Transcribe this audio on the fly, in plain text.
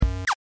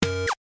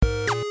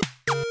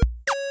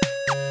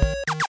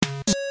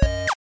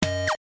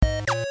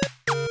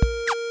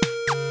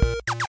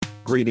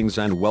Greetings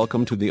and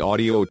welcome to the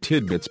Audio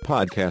Tidbits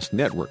Podcast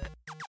Network.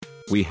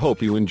 We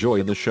hope you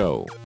enjoy the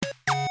show.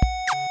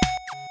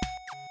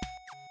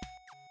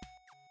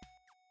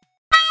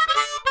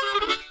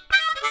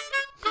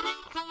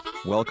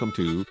 Welcome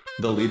to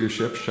the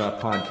Leadership Shop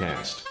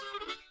Podcast.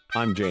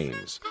 I'm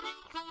James,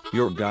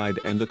 your guide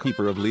and the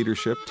keeper of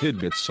leadership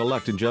tidbits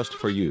selected just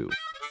for you.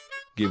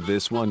 Give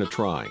this one a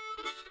try.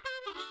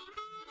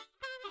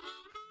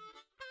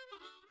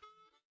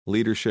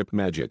 Leadership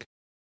magic.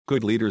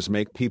 Good leaders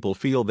make people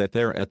feel that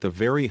they're at the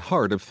very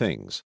heart of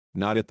things,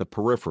 not at the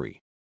periphery.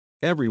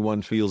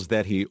 Everyone feels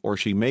that he or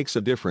she makes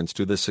a difference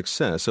to the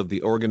success of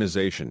the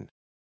organization.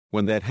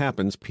 When that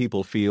happens,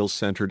 people feel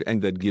centered,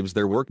 and that gives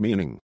their work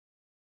meaning.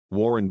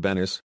 Warren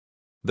Bennis.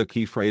 The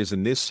key phrase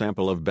in this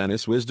sample of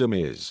Bennis wisdom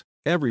is,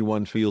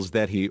 everyone feels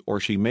that he or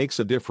she makes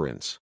a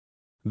difference.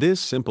 This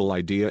simple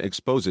idea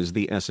exposes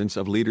the essence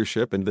of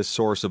leadership and the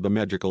source of the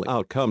magical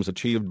outcomes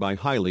achieved by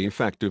highly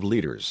effective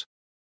leaders.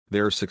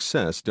 Their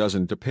success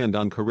doesn't depend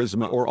on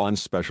charisma or on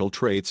special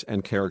traits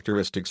and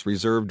characteristics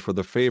reserved for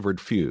the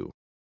favored few.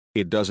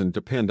 It doesn't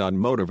depend on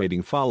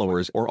motivating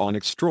followers or on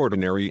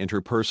extraordinary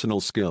interpersonal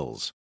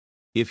skills.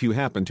 If you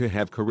happen to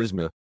have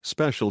charisma,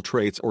 special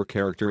traits or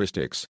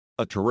characteristics,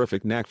 a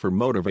terrific knack for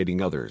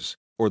motivating others,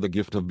 or the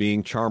gift of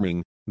being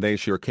charming, they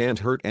sure can't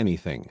hurt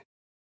anything.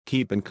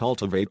 Keep and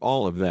cultivate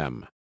all of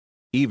them.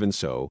 Even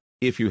so,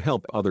 if you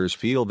help others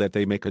feel that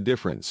they make a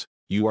difference,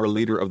 you are a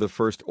leader of the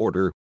first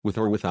order, with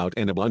or without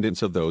an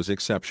abundance of those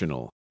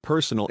exceptional,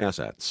 personal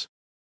assets.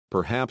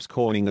 Perhaps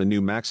coining a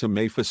new maxim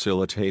may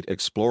facilitate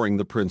exploring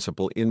the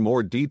principle in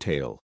more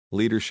detail.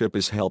 Leadership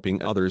is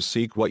helping others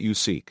seek what you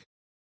seek.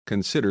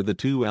 Consider the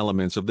two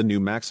elements of the new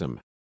maxim.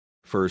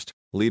 First,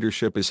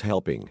 leadership is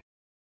helping.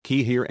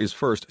 Key here is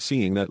first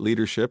seeing that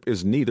leadership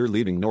is neither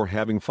leading nor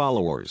having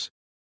followers.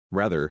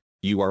 Rather,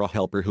 you are a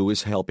helper who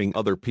is helping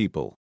other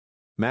people.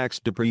 Max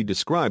De Pree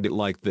described it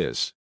like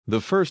this. The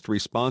first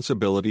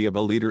responsibility of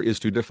a leader is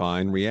to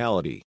define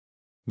reality.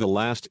 The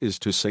last is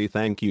to say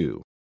thank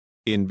you.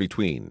 In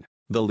between,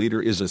 the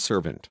leader is a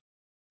servant.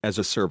 As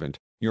a servant,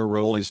 your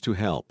role is to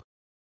help.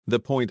 The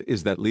point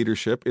is that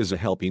leadership is a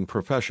helping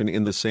profession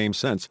in the same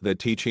sense that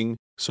teaching,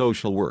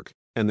 social work,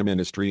 and the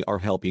ministry are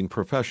helping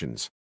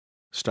professions.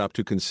 Stop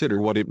to consider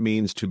what it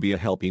means to be a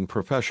helping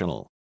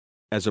professional.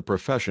 As a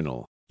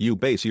professional, you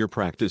base your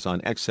practice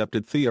on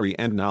accepted theory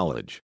and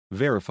knowledge,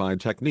 verified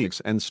techniques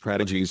and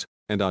strategies,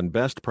 and on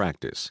best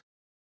practice.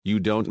 You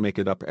don't make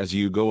it up as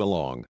you go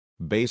along,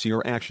 base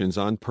your actions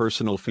on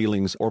personal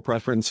feelings or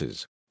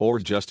preferences, or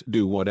just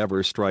do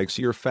whatever strikes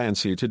your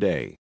fancy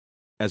today.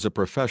 As a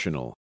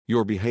professional,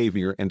 your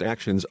behavior and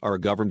actions are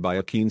governed by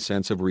a keen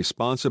sense of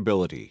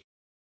responsibility.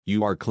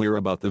 You are clear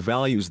about the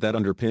values that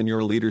underpin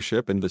your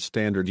leadership and the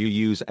standard you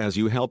use as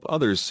you help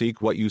others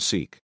seek what you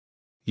seek.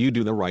 You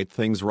do the right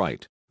things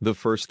right, the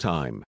first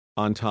time,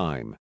 on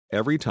time,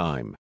 every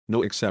time,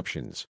 no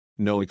exceptions,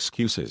 no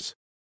excuses.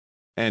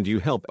 And you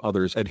help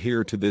others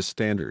adhere to this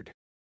standard.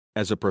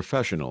 As a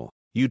professional,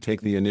 you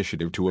take the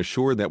initiative to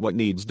assure that what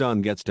needs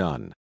done gets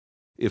done.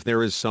 If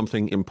there is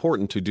something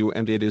important to do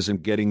and it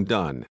isn't getting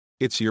done,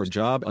 it's your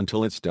job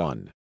until it's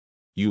done.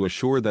 You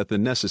assure that the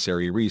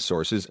necessary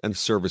resources and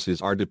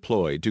services are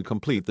deployed to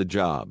complete the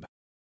job.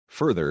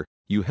 Further,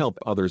 you help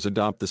others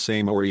adopt the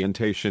same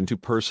orientation to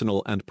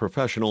personal and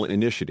professional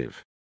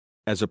initiative.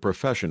 As a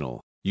professional,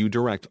 you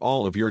direct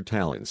all of your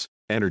talents,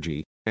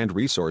 energy, and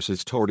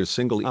resources toward a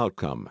single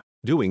outcome,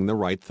 doing the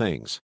right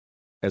things.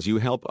 As you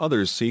help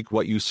others seek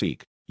what you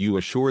seek, you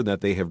assure that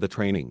they have the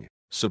training,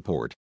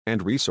 support,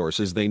 and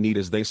resources they need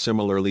as they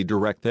similarly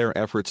direct their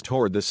efforts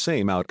toward the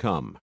same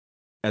outcome.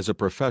 As a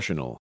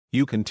professional,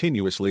 you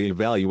continuously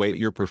evaluate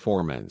your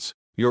performance,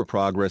 your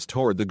progress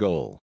toward the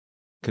goal.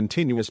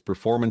 Continuous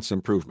performance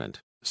improvement,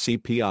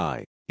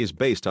 CPI, is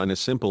based on a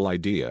simple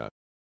idea.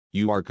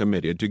 You are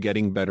committed to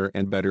getting better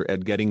and better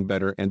at getting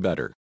better and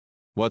better.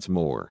 What's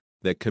more,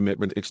 that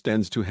commitment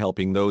extends to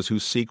helping those who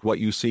seek what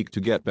you seek to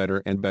get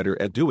better and better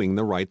at doing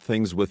the right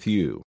things with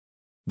you.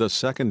 The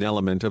second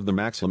element of the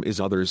maxim is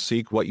others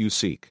seek what you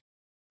seek.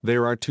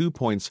 There are 2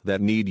 points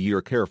that need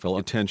your careful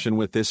attention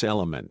with this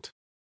element.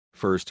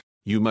 First,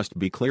 you must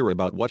be clear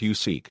about what you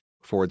seek,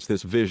 for it's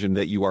this vision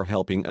that you are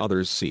helping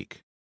others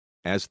seek.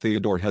 As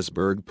Theodore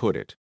Hesburgh put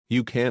it,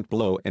 you can't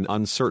blow an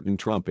uncertain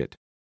trumpet.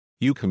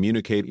 You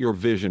communicate your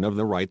vision of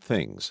the right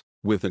things,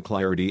 with a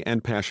clarity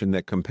and passion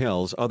that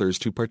compels others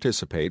to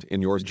participate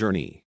in your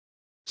journey.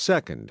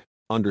 Second,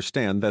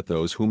 understand that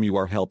those whom you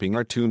are helping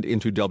are tuned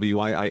into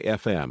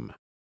WIIFM.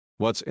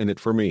 What's in it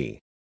for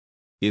me?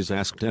 Is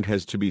asked and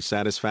has to be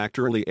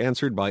satisfactorily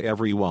answered by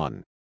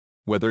everyone.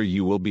 Whether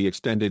you will be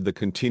extended the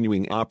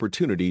continuing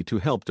opportunity to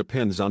help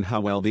depends on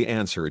how well the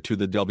answer to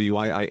the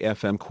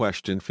WIIFM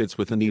question fits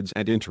with the needs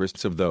and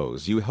interests of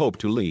those you hope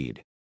to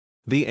lead.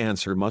 The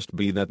answer must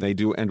be that they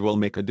do and will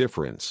make a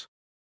difference.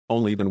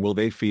 Only then will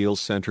they feel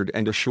centered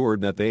and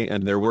assured that they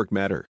and their work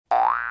matter.